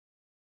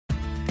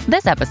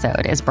This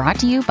episode is brought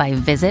to you by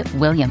Visit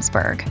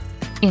Williamsburg.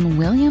 In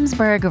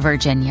Williamsburg,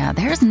 Virginia,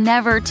 there's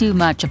never too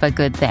much of a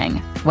good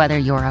thing. Whether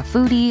you're a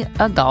foodie,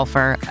 a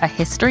golfer, a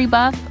history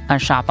buff, a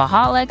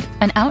shopaholic,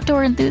 an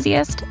outdoor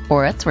enthusiast,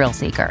 or a thrill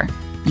seeker,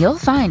 you'll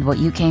find what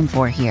you came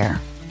for here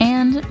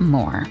and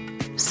more.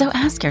 So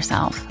ask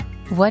yourself,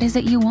 what is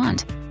it you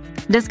want?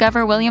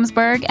 Discover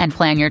Williamsburg and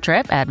plan your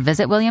trip at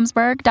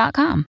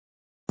visitwilliamsburg.com.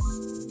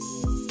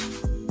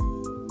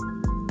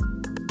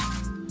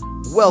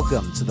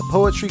 Welcome to the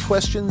Poetry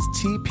Questions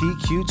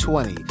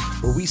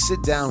TPQ20, where we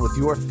sit down with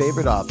your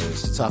favorite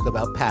authors to talk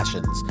about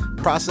passions,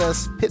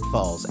 process,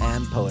 pitfalls,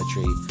 and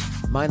poetry.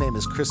 My name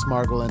is Chris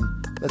Margolin.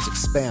 Let's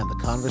expand the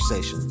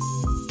conversation.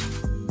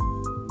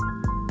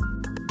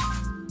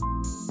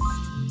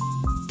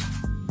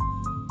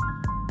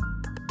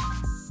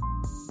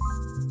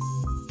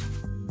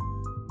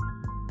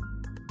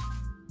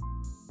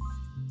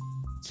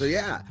 So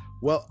yeah,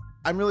 well,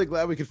 I'm really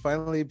glad we could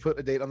finally put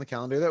a date on the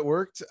calendar that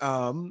worked.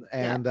 So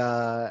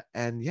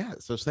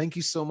thank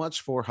you so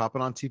much for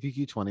hopping on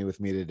TPQ20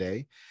 with me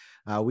today.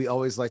 We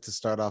always like to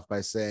start off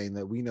by saying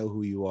that we know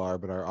who you are,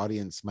 but our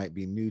audience might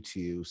be new to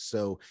you.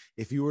 So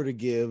if you were to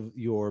give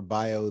your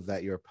bio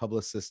that your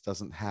publicist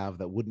doesn't have,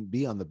 that wouldn't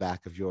be on the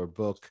back of your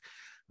book,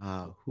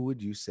 who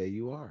would you say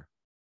you are?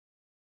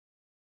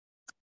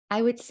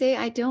 I would say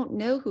I don't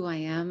know who I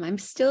am. I'm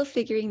still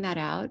figuring that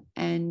out.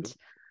 And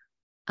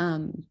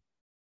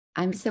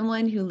I'm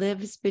someone who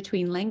lives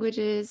between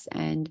languages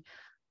and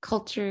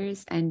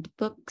cultures and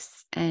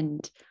books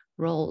and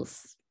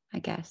roles, I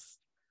guess.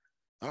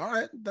 All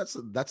right. That's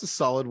a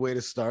solid way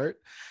to start.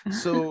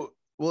 So,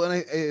 well,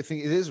 and I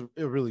think it is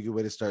a really good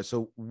way to start.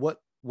 So what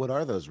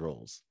are those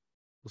roles?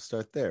 We'll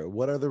start there.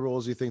 What are the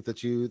roles you think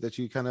that you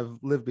kind of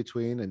live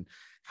between, and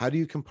how do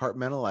you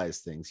compartmentalize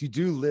things? You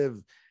do live,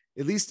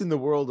 at least in the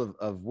world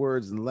of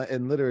words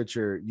and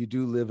literature, you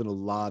do live in a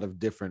lot of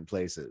different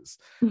places.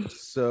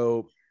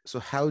 So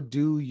how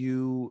do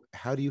you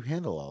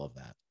handle all of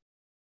that?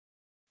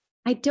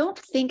 I don't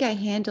think I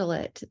handle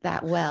it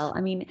that well.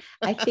 I mean,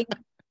 I think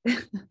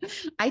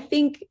I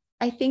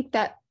think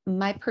that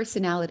my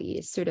personality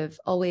is sort of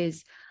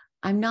always,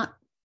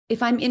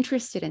 if I'm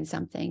interested in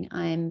something,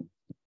 I'm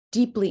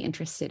deeply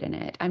interested in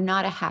it. I'm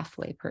not a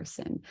halfway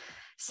person.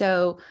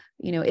 So,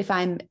 if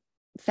I'm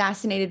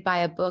fascinated by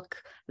a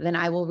book, then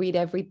I will read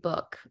every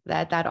book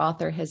that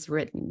author has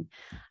written.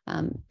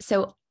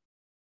 So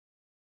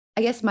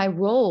I guess my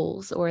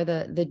roles or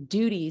the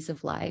duties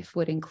of life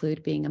would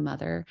include being a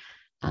mother,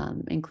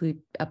 include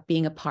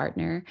being a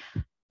partner,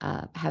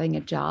 having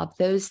a job.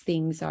 Those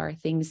things are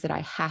things that I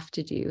have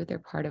to do. They're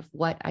part of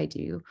what I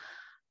do.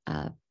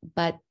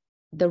 But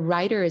the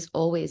writer is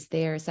always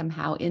there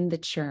somehow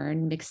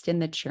mixed in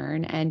the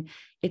churn. And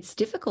it's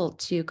difficult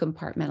to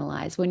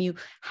compartmentalize. When you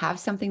have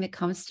something that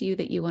comes to you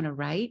that you want to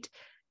write,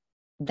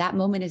 that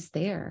moment is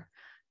there.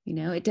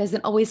 It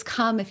doesn't always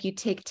come if you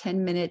take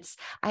 10 minutes.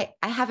 I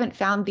haven't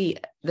found the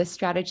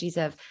strategies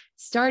of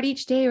start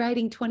each day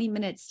writing 20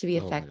 minutes to be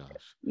effective.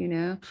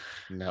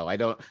 No, I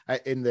don't.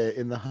 In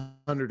the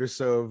 100 or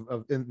so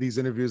of these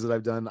interviews that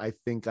I've done, I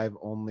think I've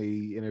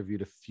only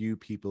interviewed a few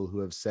people who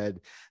have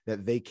said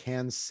that they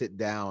can sit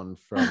down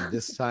from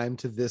this time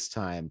to this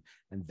time,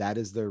 and that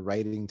is their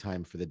writing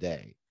time for the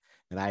day.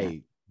 And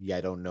I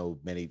don't know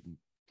many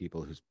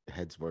people whose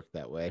heads work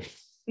that way.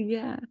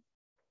 Yeah.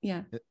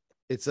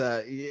 It's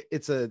a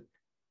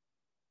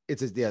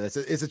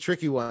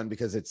tricky one,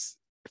 because it's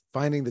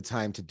finding the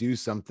time to do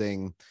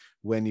something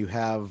when you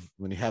have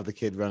the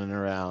kid running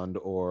around,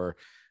 or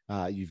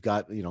you've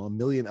got a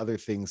million other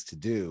things to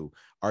do.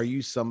 Are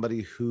you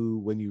somebody who,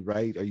 when you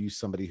write, are you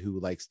somebody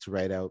who likes to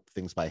write out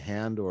things by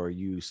hand, or are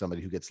you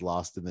somebody who gets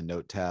lost in the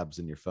note tabs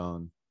in your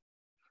phone?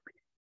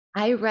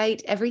 I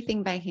write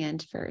everything by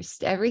hand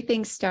first.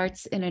 Everything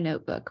starts in a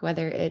notebook,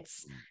 whether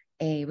it's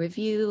a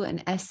review,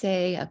 an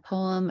essay, a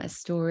poem, a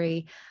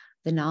story,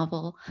 the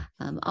novel.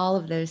 All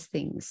of those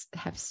things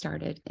have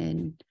started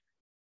in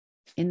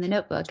the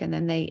notebook, and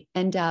then they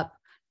end up,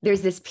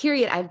 there's this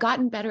period. I've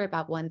gotten better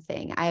about one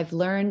thing. I've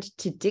learned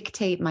to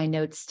dictate my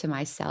notes to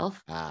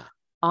myself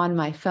on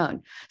my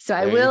phone. So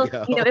I will,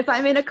 if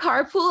I'm in a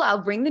carpool,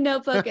 I'll bring the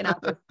notebook and I'll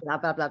go blah,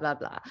 blah, blah, blah,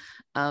 blah,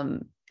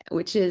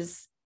 which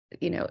is,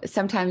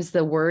 sometimes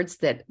the words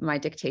that my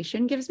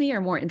dictation gives me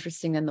are more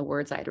interesting than the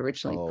words I'd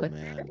originally put.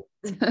 Man.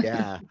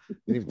 Yeah. I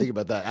didn't even think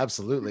about that.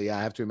 Absolutely. Yeah.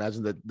 I have to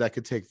imagine that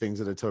could take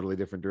things in a totally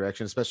different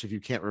direction, especially if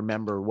you can't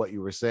remember what you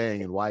were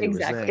saying and why you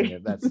were saying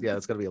it. That's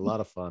going to be a lot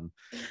of fun.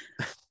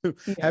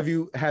 Have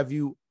you,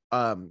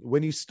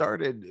 when you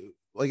started,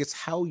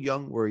 how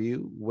young were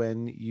you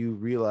when you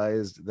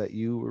realized that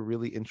you were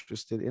really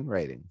interested in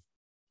writing?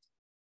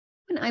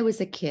 When I was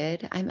a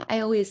kid,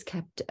 I always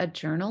kept a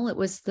journal. It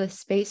was the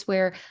space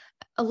where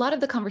a lot of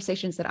the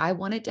conversations that I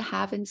wanted to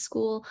have in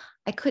school,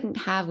 I couldn't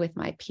have with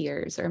my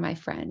peers or my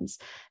friends.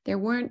 There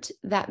weren't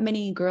that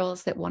many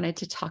girls that wanted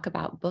to talk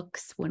about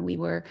books when we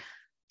were,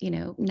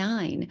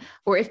 9,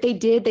 or if they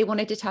did, they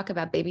wanted to talk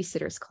about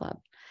Babysitter's Club.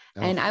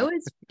 Oh. And I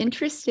was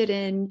interested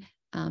in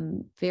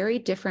very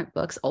different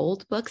books,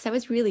 old books. I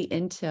was really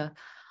into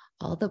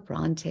all the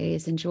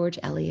Brontes and George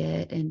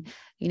Eliot. And,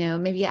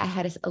 maybe I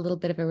had a little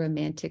bit of a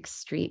romantic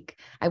streak.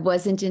 I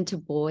wasn't into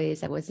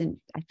boys. I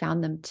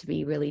found them to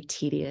be really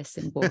tedious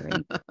and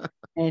boring.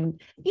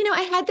 And,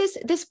 I had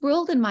this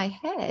world in my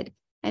head,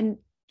 and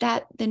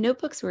that the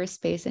notebooks were a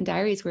space and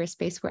diaries were a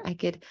space where I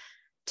could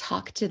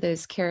talk to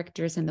those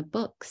characters in the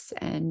books.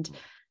 And,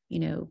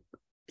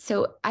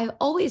 so I've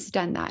always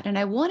done that. And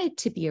I wanted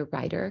to be a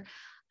writer.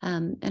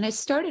 And I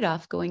started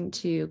off going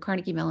to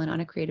Carnegie Mellon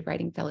on a creative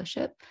writing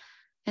fellowship.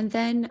 And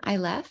then I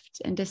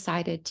left and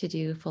decided to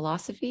do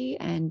philosophy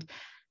and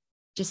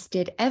just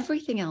did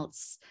everything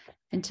else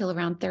until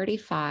around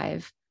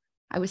 35.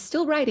 I was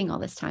still writing all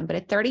this time, but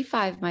at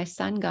 35, my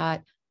son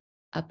got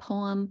a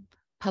poem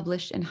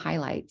published in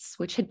Highlights,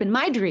 which had been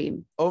my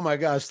dream. Oh my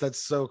gosh,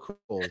 that's so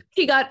cool.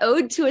 He got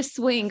Ode to a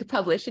Swing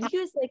published, and he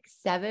was like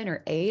 7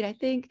 or 8, I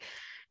think.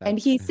 And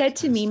he said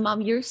to me,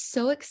 Mom, you're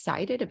so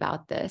excited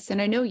about this.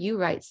 And I know you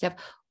write stuff.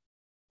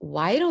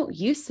 Why don't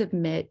you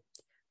submit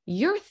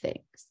your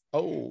things?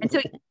 Oh, and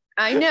so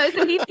I know.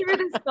 So he threw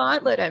this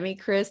gauntlet at me,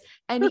 Chris.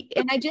 And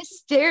I just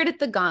stared at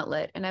the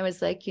gauntlet. And I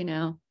was like,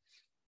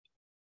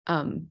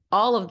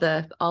 all of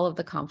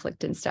the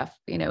conflict and stuff,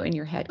 in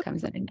your head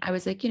comes in. And I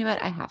was like, you know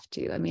what? I have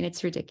to. I mean,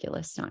 it's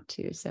ridiculous not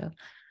to. So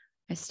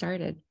I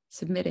started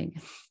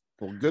submitting.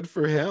 Well, good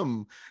for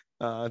him.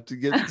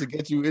 To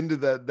get you into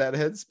that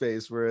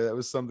headspace where that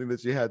was something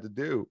that you had to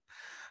do.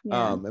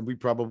 Yeah. And we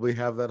probably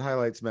have that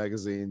Highlights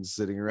magazine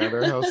sitting around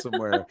our house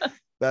somewhere.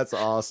 That's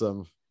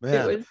awesome,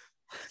 man. It was,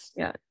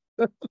 yeah.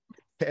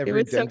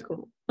 So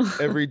cool.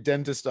 Every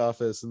dentist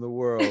office in the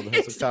world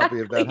has a copy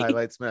of that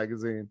Highlights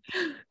magazine.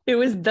 It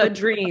was the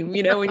dream,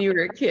 when you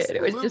were a kid.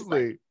 It was just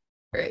like,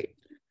 great.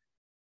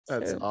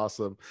 That's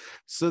awesome.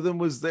 So then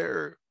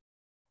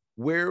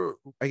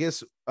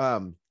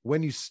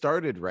when you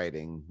started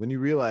writing, when you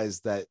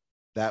realized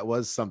that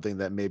was something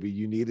that maybe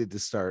you needed to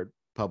start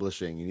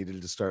publishing, you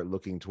needed to start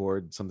looking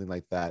toward something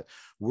like that,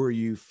 were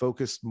you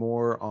focused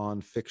more on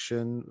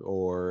fiction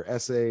or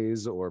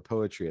essays or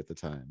poetry at the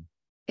time?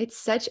 It's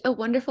such a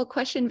wonderful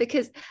question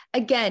because,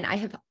 again, I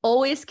have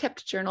always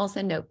kept journals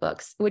and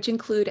notebooks, which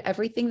include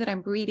everything that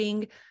I'm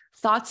reading,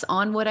 thoughts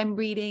on what I'm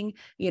reading,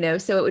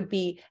 so it would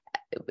be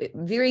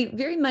very,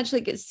 very much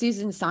like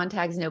Susan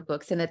Sontag's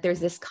notebooks, and that there's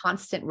this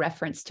constant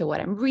reference to what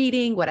I'm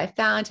reading, what I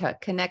found, how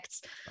it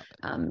connects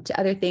to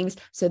other things.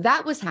 So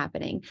that was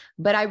happening.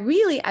 But I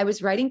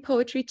was writing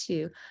poetry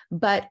too.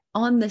 But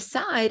on the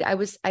side,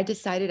 I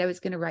decided I was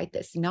going to write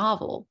this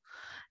novel,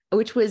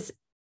 which was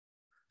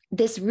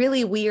this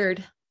really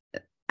weird.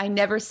 I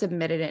never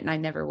submitted it, and I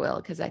never will,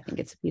 because I think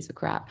it's a piece of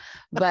crap.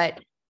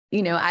 But,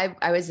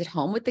 I was at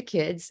home with the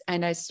kids,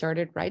 and I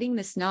started writing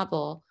this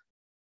novel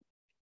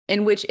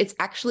in which it's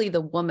actually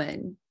the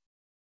woman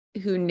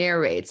who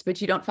narrates,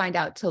 but you don't find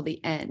out till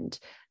the end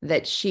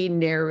that she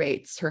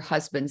narrates her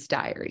husband's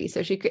diary.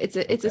 So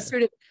it's a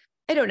sort of,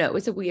 I don't know,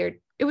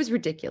 it was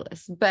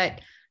ridiculous, but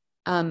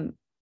you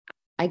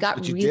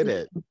did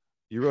it.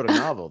 You wrote a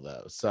novel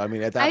though. So, I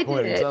mean, at that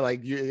point, it's not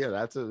like,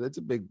 that's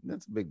a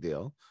big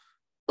deal.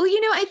 Well,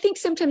 I think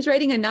sometimes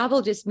writing a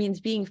novel just means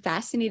being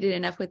fascinated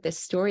enough with this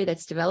story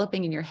that's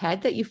developing in your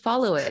head that you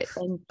follow it.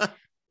 And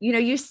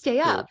you stay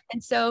up.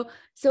 And so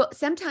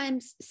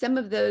sometimes some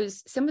of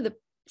the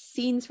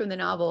scenes from the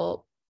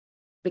novel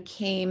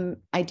became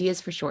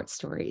ideas for short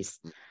stories.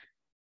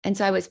 And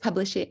so I was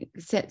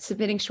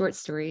submitting short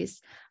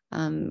stories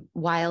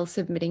while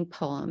submitting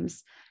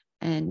poems.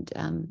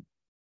 And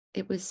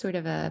it was sort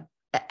of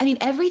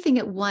everything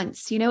at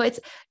once,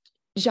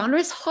 genre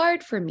is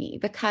hard for me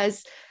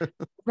because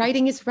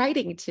writing is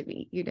writing to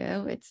me,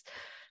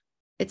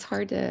 it's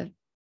hard to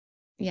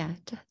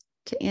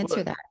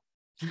answer that.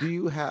 Do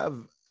you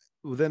have,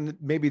 then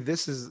maybe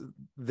this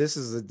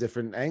is a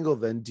different angle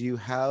then, do you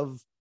have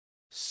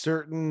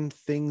certain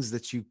things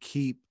that you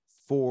keep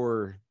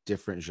for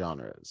different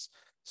genres?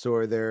 So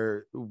are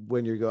there,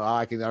 when you go,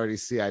 I can already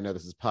see, I know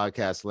this is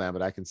podcast land,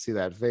 but I can see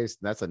that face,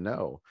 and that's a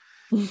no.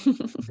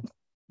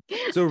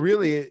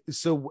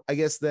 So I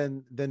guess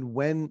then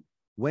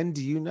when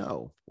do you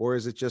know? Or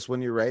is it just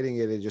when you're writing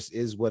it, it just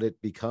is what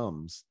it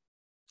becomes?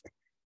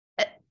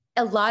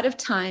 A lot of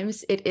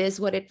times it is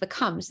what it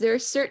becomes. There are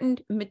certain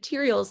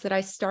materials that I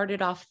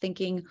started off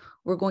thinking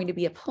were going to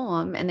be a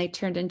poem, and they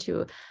turned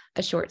into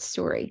a short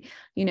story.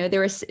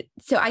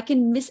 So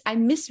I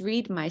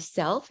misread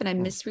myself, and I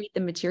misread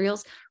the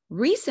materials.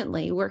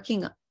 Recently,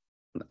 working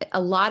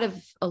a lot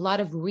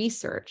of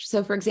research.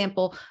 So, for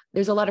example,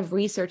 there's a lot of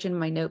research in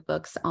my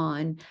notebooks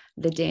on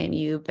the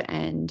Danube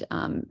and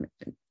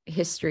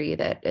history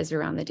that is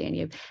around the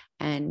Danube,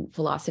 and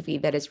philosophy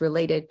that is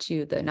related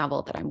to the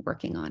novel that I'm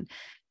working on.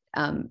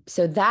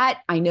 So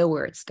that I know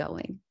where it's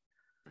going.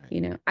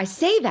 I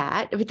say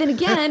that, but then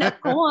again, a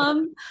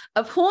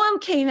poem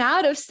came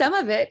out of some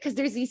of it, because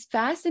there's these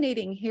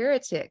fascinating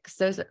heretics.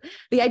 So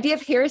the idea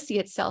of heresy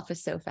itself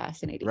is so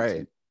fascinating.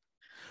 Right.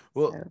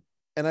 Well,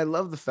 and I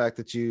love the fact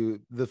that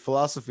the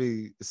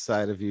philosophy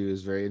side of you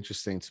is very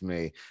interesting to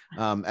me.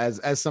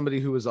 As somebody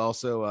who was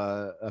also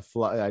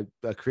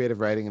a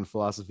creative writing and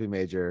philosophy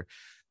major,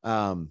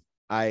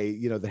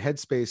 the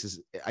headspace is,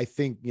 I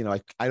think,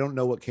 I don't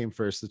know what came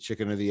first, the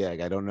chicken or the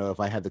egg. I don't know if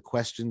I had the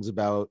questions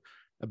about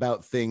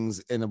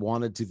things and I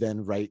wanted to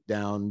then write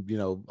down,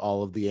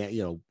 all of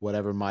the,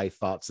 whatever my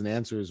thoughts and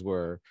answers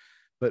were.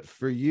 But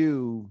for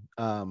you,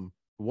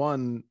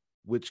 one,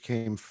 which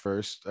came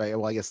first?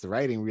 Well, I guess the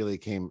writing really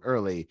came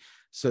early.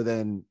 So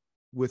then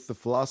with the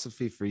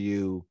philosophy for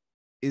you,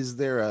 is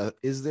there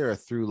a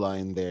through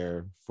line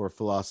there for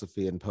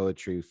philosophy and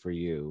poetry for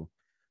you?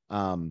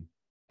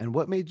 And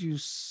what made you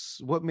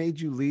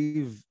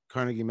leave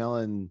Carnegie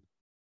Mellon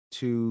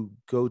to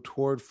go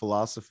toward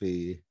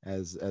philosophy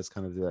as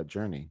kind of that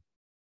journey?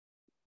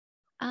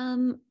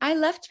 I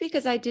left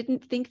because I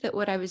didn't think that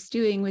what I was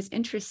doing was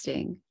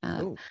interesting.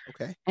 Oh,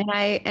 okay. And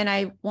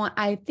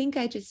I think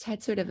I just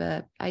had sort of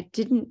I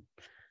didn't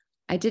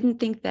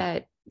think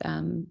that,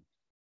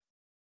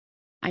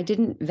 I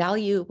didn't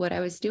value what I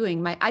was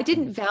doing. I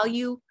didn't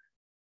value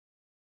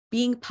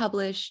being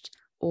published,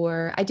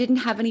 or I didn't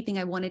have anything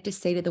I wanted to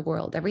say to the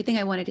world. Everything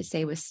I wanted to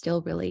say was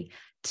still really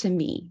to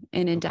me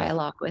and in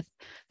dialogue with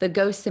the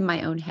ghosts in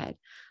my own head.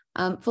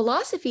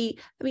 Philosophy,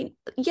 I mean,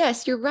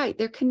 yes, you're right.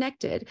 They're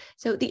connected.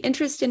 So the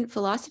interest in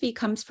philosophy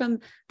comes from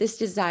this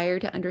desire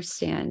to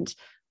understand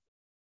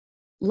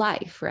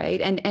life, right?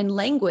 And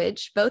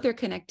language, both are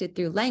connected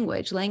through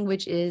language.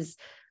 Language is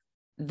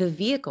the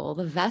vehicle,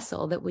 the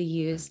vessel that we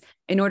use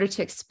in order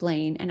to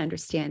explain and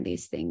understand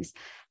these things.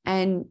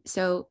 And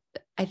so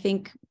I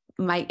think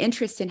my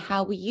interest in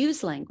how we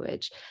use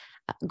language,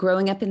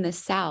 growing up in the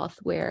South,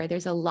 where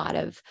there's a lot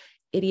of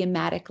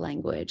idiomatic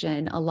language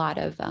and a lot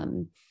of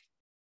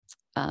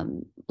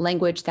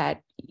language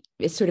that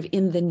is sort of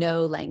in the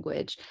know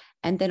language,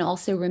 and then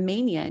also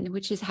Romanian,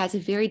 which has a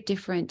very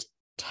different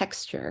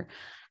texture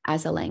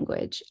as a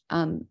language,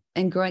 and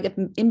growing up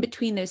in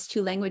between those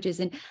two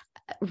languages and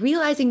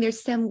realizing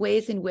there's some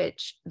ways in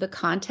which the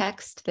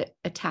context that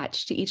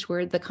attached to each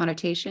word, the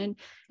connotation,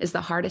 is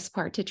the hardest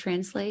part to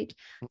translate.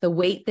 The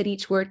weight that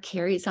each word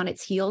carries on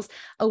its heels.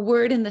 A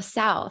word in the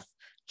South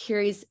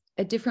carries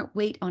a different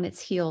weight on its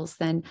heels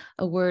than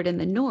a word in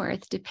the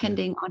North,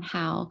 depending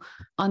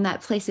on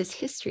that place's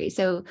history.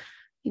 So,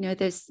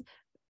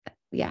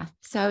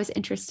 so I was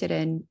interested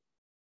in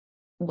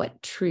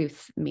what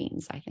truth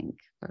means, I think.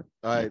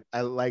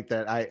 I like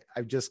that.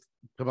 I've just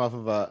come off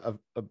of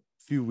a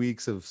few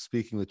weeks of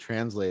speaking with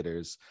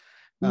translators,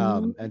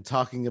 and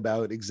talking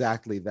about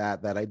exactly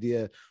that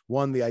idea.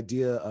 One, the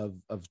idea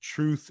of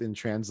truth in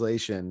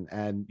translation,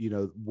 and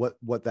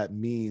what that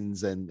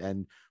means,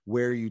 and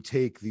where you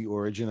take the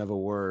origin of a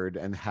word,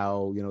 and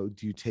how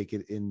do you take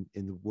it in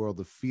the world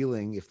of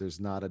feeling if there's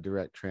not a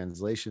direct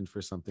translation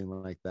for something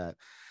like that.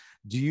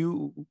 Do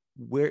you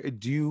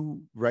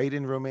write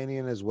in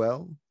Romanian as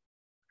well?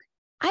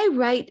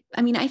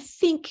 I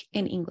think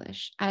in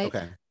English.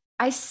 Okay.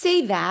 I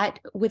say that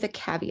with a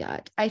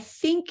caveat. I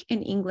think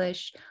in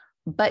English,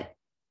 but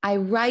I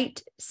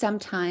write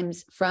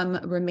sometimes from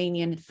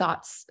Romanian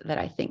thoughts that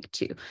I think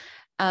too.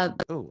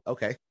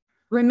 Okay.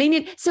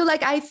 Romanian. So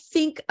I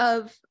think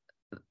of,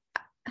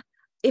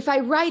 if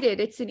I write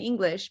it, it's in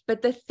English,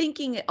 but the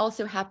thinking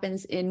also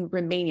happens in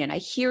Romanian. I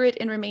hear it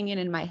in Romanian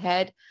in my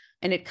head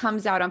and it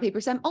comes out on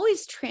paper. So I'm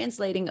always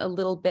translating a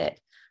little bit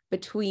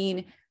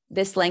between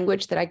this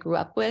language that I grew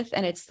up with,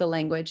 and it's the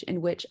language in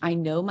which I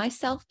know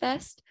myself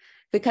best,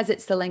 because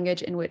it's the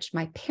language in which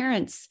my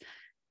parents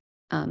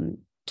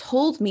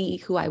told me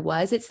who I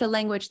was. It's the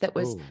language that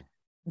was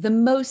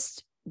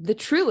the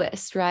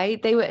truest,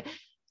 right?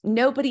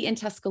 Nobody in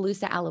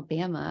Tuscaloosa,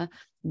 Alabama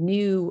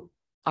knew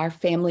our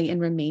family in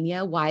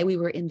Romania, why we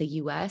were in the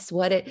US,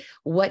 what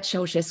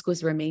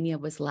Ceausescu's Romania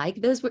was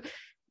like.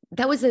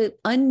 That was an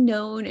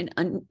unknown and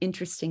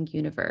uninteresting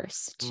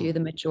universe to the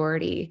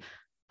majority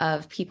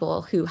of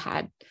people who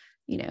had,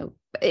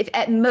 if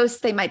at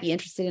most they might be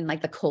interested in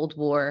the Cold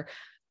War,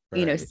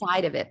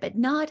 side of it, but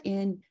not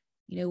in,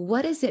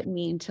 what does it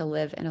mean to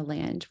live in a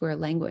land where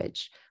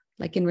language,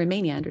 like in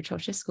Romania under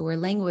Ceausescu, where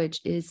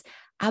language is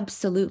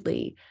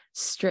absolutely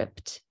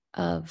stripped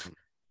of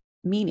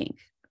meaning,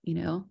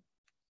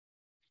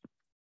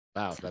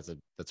 Wow, that's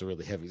a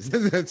really heavy.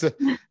 That's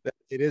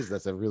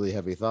a really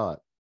heavy thought.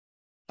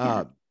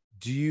 Yeah.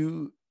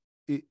 Do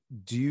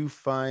you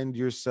find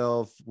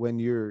yourself, when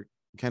you're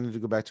kind of, to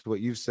go back to what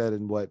you've said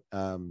and what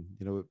I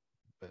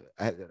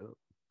had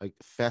a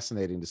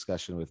fascinating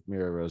discussion with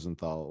Mira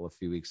Rosenthal a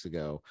few weeks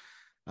ago,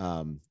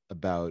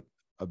 about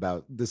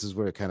this is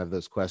where kind of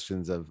those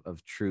questions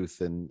of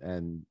truth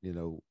and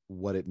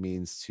what it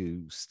means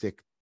to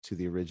stick to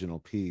the original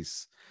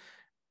piece.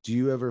 Do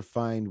you ever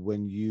find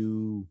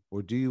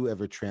do you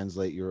ever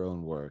translate your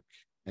own work,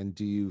 and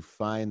do you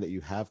find that you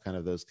have kind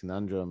of those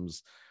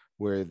conundrums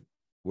where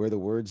the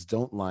words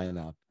don't line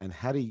up, and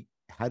how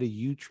do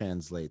you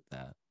translate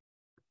that?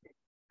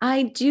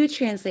 I do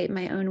translate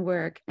my own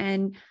work,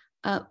 and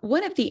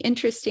one of the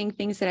interesting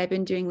things that I've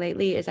been doing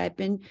lately is I've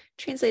been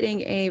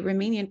translating a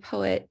Romanian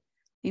poet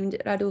named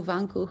Radu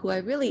Vancu,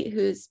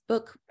 whose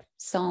book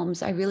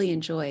Psalms I really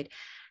enjoyed.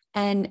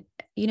 And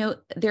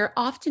there are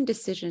often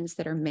decisions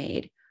that are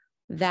made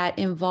that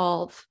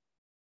involve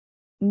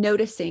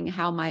noticing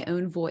how my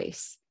own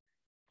voice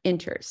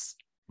enters.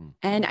 Hmm.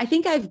 And I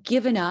think I've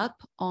given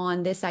up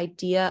on this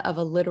idea of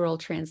a literal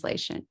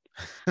translation.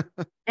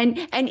 and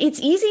it's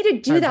easy to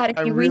do that if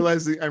I'm you read.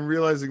 I'm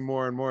realizing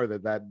more and more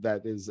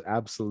that is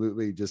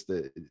absolutely just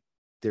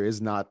there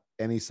is not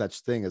any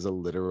such thing as a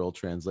literal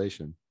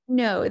translation.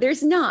 No,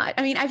 there's not.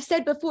 I mean, I've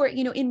said before,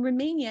 in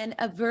Romanian,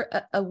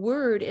 a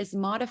word is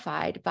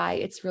modified by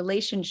its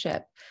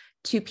relationship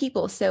to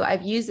people. So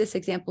I've used this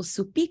example,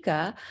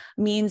 supica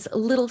means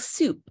little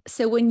soup.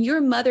 So when your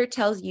mother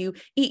tells you,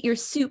 eat your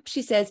soup,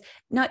 she says,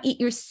 not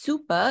eat your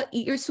supa,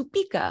 eat your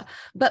supica.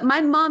 But my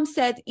mom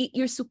said, eat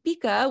your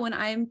supica when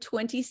I'm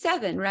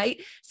 27,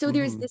 right? So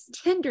there's this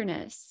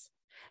tenderness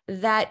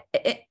that,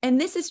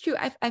 and this is true.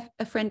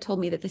 A friend told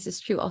me that this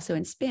is true also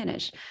in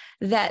Spanish,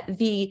 that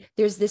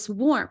there's this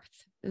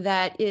warmth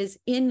that is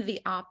in the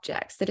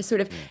objects, that is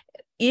sort of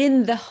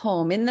in the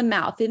home, in the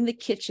mouth, in the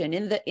kitchen,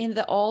 in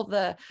the all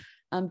the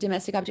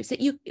domestic objects that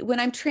when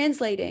I'm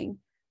translating,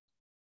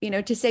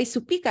 to say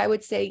supica, I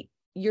would say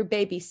your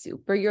baby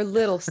soup or your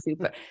little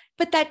soup,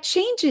 but that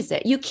changes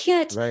it. You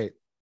can't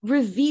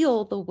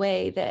reveal the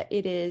way that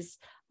it is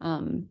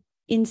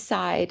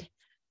inside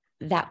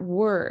that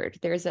word.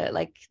 There's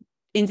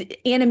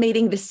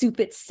animating the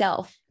soup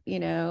itself,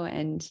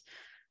 and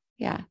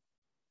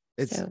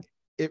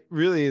it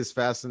really is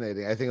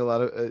fascinating. I think a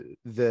lot of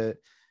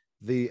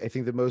I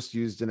think the most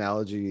used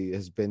analogy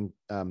has been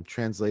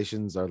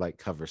translations are like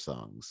cover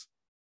songs.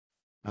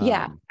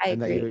 I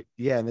agree.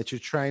 And that you're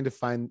trying to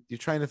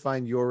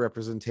find your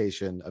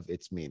representation of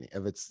its meaning,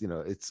 of its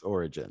its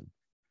origin.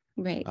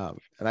 Right.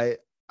 And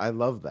I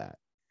love that.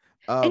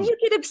 And you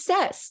get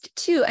obsessed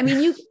too. I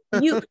mean,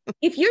 you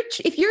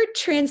if you're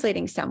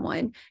translating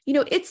someone,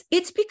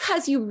 it's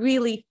because you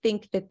really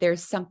think that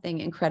there's something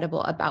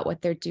incredible about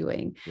what they're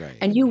doing,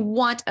 and you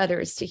want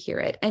others to hear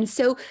it. And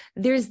so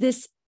there's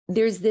this,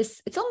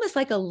 it's almost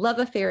like a love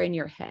affair in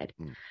your head.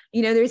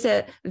 There's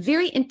a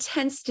very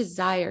intense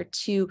desire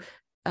to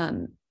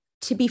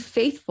be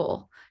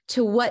faithful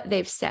to what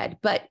they've said.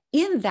 But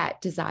in that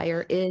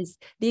desire is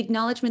the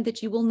acknowledgement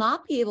that you will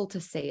not be able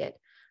to say it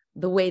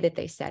the way that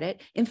they said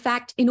it. In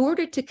fact, in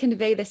order to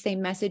convey the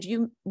same message,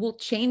 you will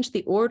change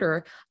the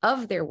order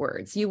of their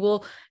words. You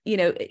will,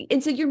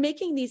 and so you're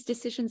making these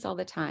decisions all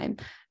the time.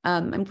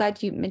 I'm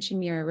glad you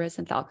mentioned Mira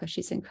Rosenthal, because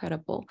she's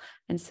incredible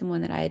and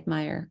someone that I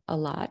admire a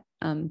lot.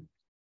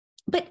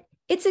 But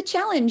it's a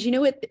challenge,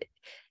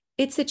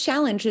 it's a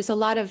challenge. There's a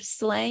lot of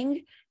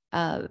slang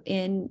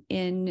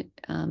in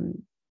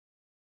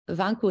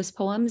Vancu's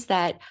poems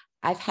that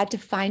I've had to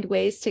find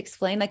ways to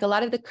explain. Like a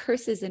lot of the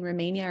curses in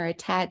Romania are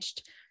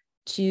attached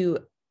to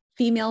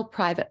female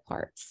private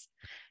parts.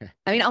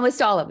 I mean,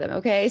 almost all of them.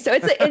 Okay. So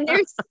and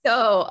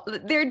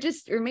they're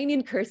just,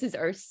 Romanian curses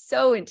are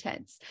so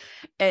intense.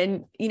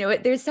 And,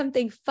 there's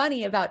something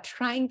funny about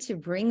trying to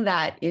bring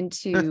that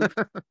into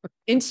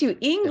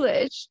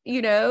English,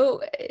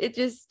 it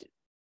just,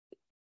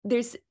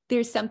 there's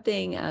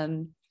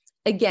something,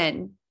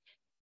 again,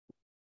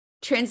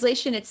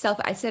 translation itself.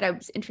 I said I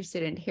was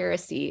interested in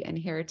heresy and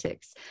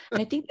heretics.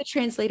 And I think the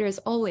translator is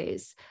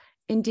always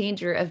in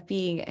danger of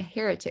being a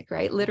heretic,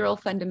 right? Literal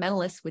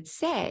fundamentalists would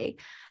say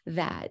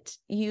that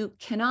you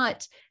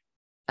cannot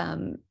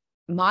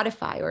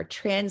modify or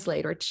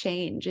translate or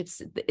change.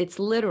 It's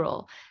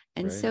literal.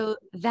 And so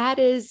that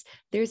is,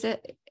 there's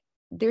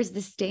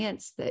this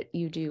dance that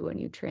you do when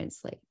you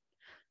translate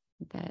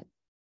that.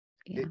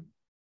 Yeah.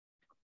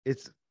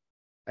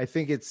 I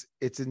think it's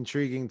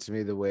intriguing to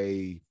me the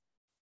way,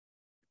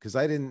 because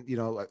I didn't,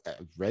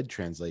 I've read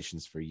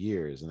translations for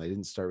years, and I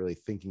didn't start really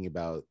thinking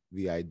about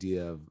the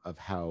idea of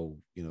how,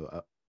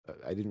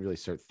 I didn't really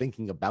start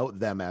thinking about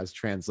them as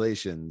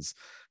translations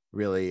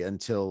really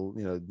until,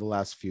 the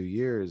last few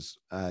years.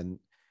 And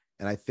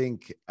I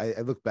think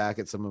I look back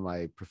at some of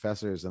my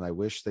professors, and I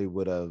wish there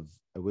would have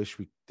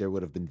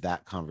been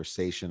that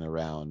conversation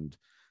around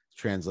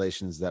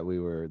translations that we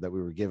were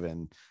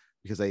given,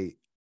 because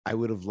I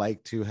would have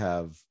liked to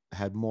have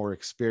had more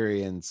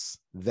experience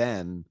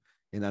then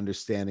in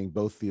understanding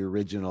both the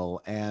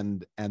original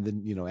and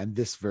then and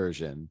this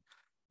version,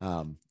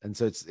 and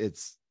so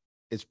it's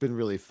been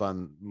really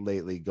fun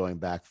lately going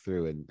back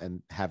through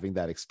and having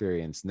that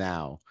experience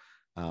now,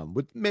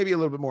 with maybe a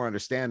little bit more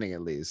understanding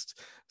at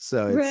least.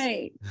 So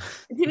to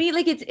me,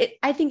 like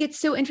I think it's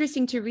so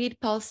interesting to read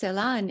Paul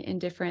Celan in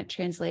different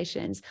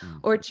translations,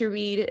 or to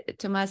read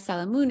Tomas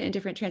Salamun in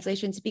different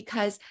translations,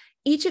 because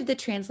each of the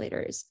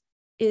translators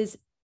is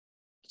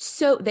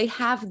so, they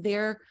have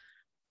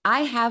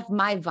I have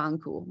my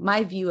Vanku,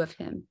 my view of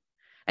him.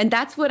 And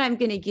that's what I'm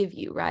going to give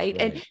you. Right.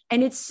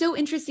 And it's so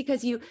interesting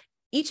because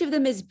each of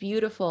them is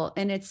beautiful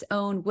in its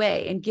own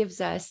way and gives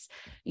us,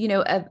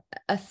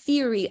 a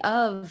theory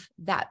of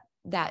that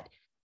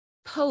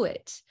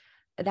poet,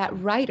 that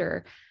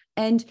writer.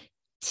 And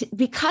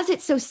because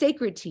it's so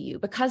sacred to you,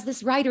 because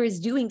this writer is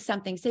doing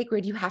something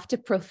sacred, you have to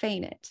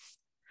profane it.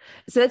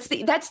 So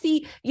that's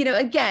the,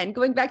 again,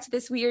 going back to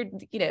this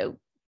weird,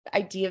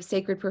 idea of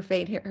sacred,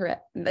 profane,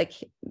 like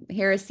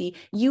heresy,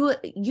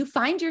 you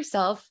find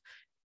yourself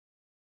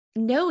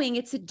knowing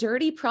it's a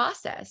dirty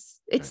process.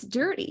 It's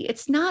dirty.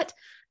 It's not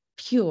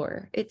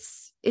pure.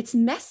 It's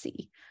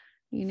messy,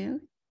 you know?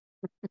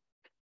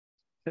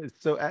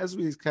 So as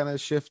we kind of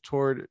shift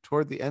toward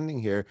the ending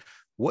here,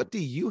 what do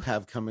you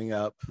have coming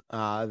up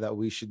that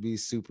we should be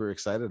super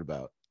excited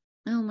about?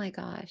 Oh my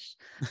gosh.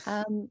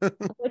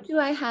 What do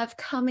I have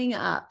coming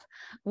up?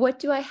 What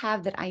do I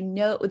have that I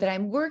know that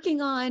I'm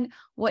working on?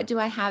 What do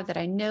I have that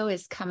I know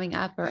is coming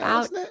up or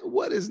out?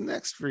 What is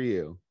next for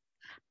you?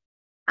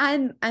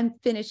 I'm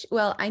finished.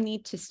 Well, I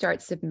need to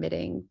start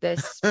submitting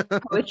this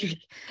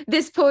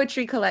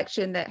poetry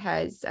collection that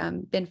has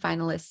been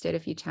finalisted a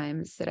few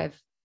times, that I've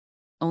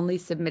only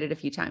submitted a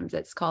few times.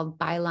 It's called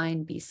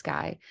Byline Be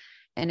Sky.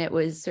 And it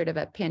was sort of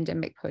a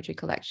pandemic poetry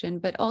collection,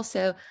 but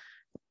also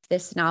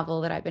this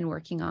novel that I've been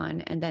working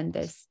on. And then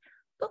this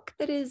book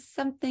that is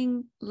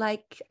something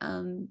like,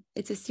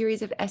 it's a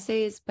series of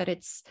essays, but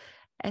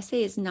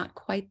essay is not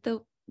quite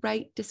the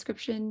right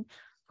description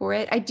for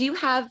it. I do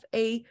have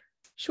a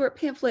short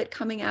pamphlet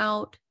coming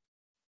out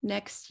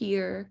next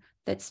year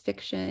that's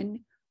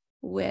fiction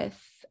with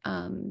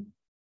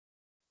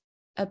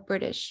a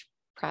British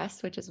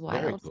press, which is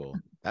wild. Very cool.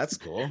 That's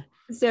cool.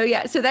 So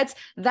yeah, so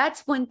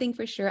that's one thing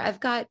for sure. I've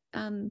got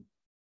an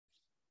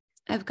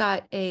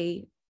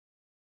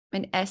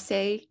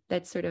essay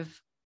that's sort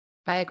of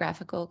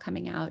biographical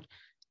coming out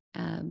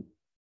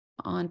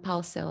on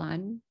Paul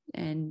Celan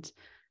and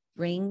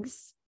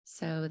rings.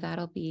 So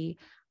that'll be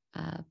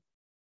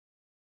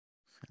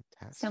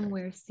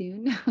somewhere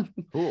soon.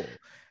 Cool.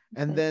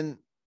 And then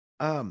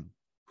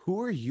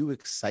who are you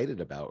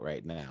excited about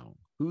right now?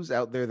 Who's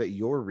out there that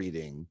you're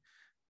reading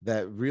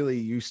that really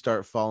you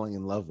start falling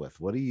in love with?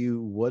 What are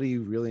you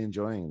really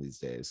enjoying these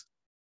days?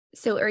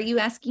 So are you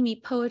asking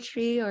me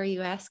poetry, or are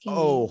you asking me?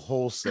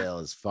 Wholesale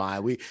is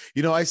fine. When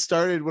I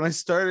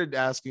started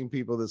asking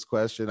people this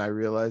question, I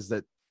realized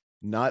that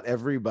not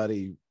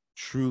everybody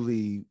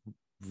truly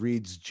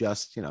reads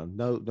just,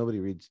 nobody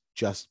reads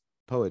just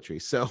poetry.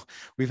 So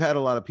we've had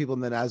a lot of people,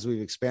 and then as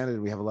we've expanded,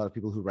 we have a lot of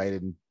people who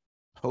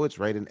poets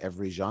write in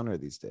every genre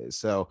these days.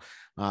 So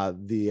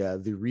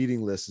the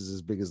reading list is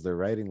as big as their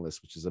writing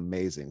list, which is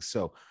amazing.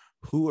 So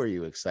who are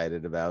you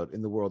excited about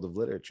in the world of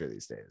literature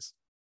these days?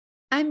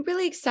 I'm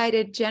really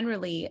excited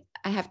generally,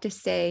 I have to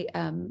say,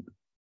 and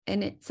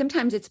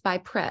sometimes it's by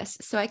press.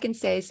 So I can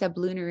say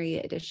Sublunary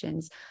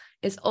Editions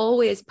is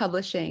always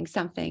publishing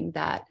something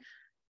that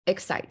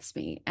excites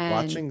me. And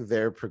watching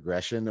their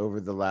progression over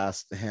the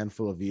last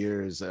handful of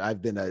years,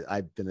 I've been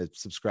a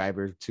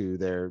subscriber to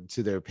their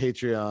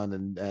Patreon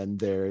and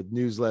their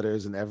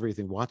newsletters and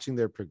everything. Watching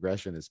their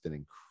progression has been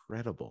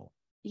incredible.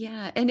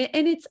 Yeah, and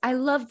it's I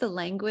love the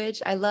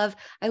language. I love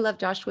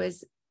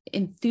Joshua's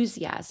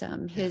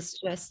enthusiasm, his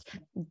just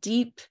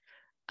deep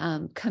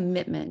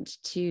commitment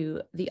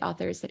to the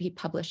authors that he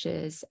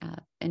publishes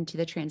and to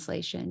the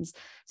translations.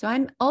 So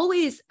I've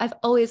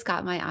always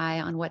got my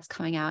eye on what's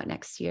coming out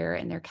next year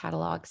in their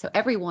catalog. So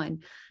everyone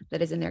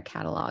that is in their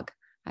catalog,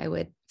 I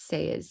would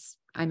say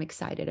I'm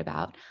excited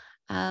about.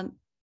 I'm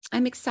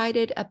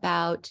excited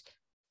about,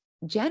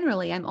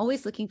 generally, I'm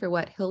always looking for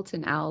what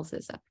Hilton Als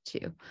is up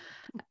to.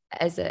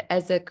 As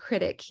a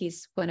critic,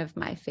 he's one of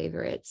my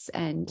favorites,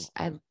 and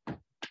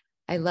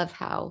I love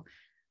how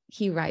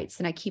he writes,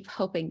 and I keep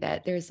hoping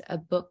that there's a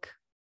book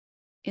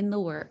in the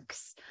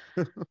works.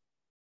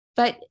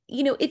 But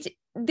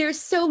there's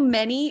so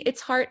many, it's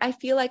hard. I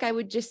feel like I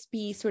would just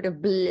be sort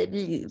of blah,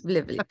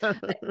 blah, blah,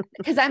 blah.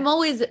 Because I'm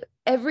always,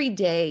 every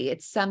day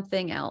it's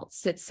something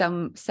else. It's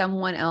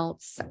someone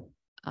else,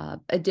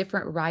 a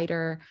different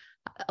writer.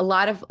 A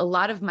lot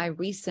of my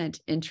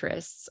recent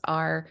interests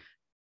are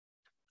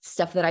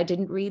stuff that I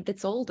didn't read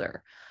that's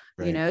older.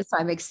 Right. So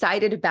I'm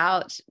excited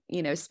about,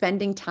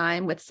 spending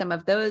time with some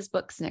of those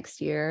books next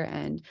year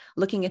and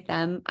looking at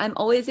them. I'm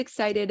always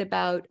excited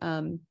about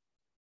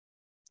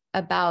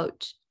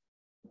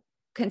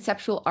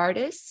conceptual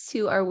artists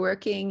who are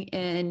working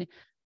in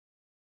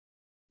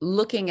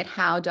looking at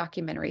how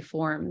documentary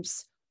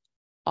forms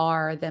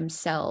are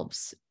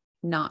themselves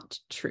not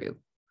true.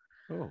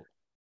 Oh.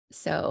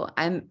 So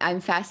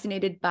I'm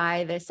fascinated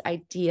by this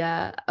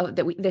idea of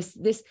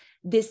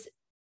this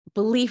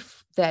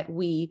belief that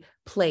we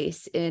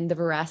place in the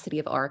veracity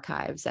of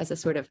archives as a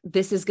sort of,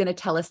 this is going to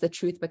tell us the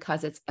truth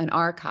because it's an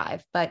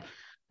archive. But,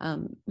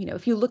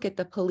 if you look at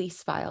the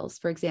police files,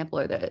 for example,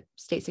 or the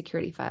state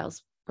security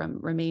files from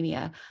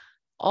Romania,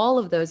 all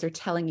of those are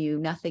telling you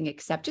nothing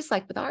except, just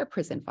like with our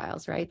prison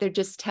files, right? They're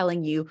just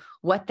telling you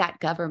what that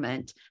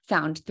government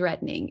found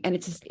threatening. And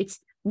it's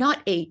not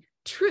a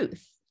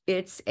truth.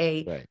 It's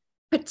a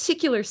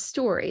particular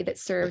story that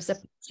serves a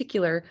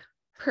particular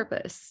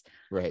purpose.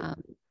 Right.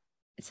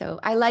 So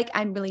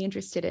I'm really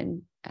interested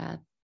in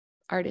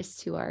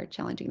artists who are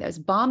challenging those.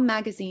 Bomb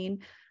Magazine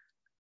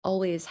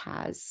always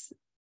has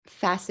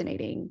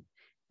fascinating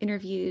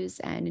interviews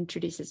and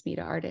introduces me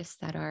to artists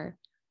that are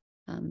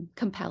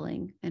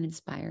compelling and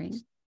inspiring.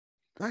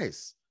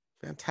 Nice.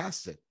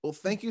 Fantastic. Well,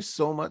 thank you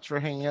so much for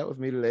hanging out with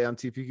me today on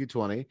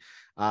TPQ20.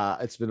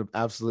 It's been an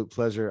absolute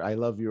pleasure. I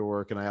love your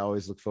work, and I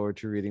always look forward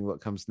to reading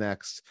what comes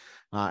next.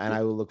 And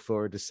I will look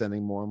forward to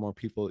sending more and more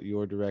people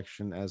your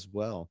direction as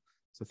well.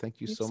 So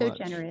thank you so much.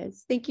 So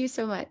generous. Thank you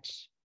so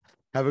much.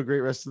 Have a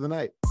great rest of the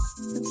night.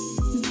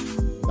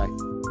 Bye.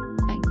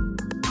 Bye.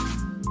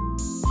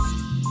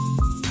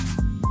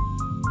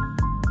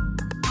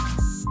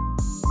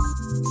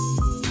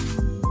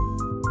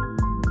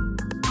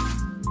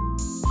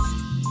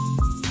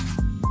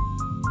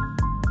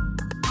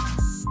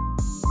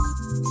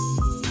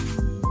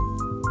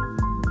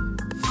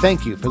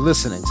 Thank you for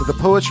listening to the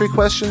Poetry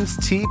Questions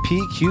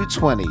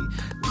TPQ20.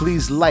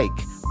 Please like,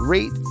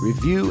 rate,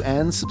 review,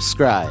 and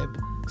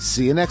subscribe.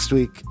 See you next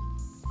week.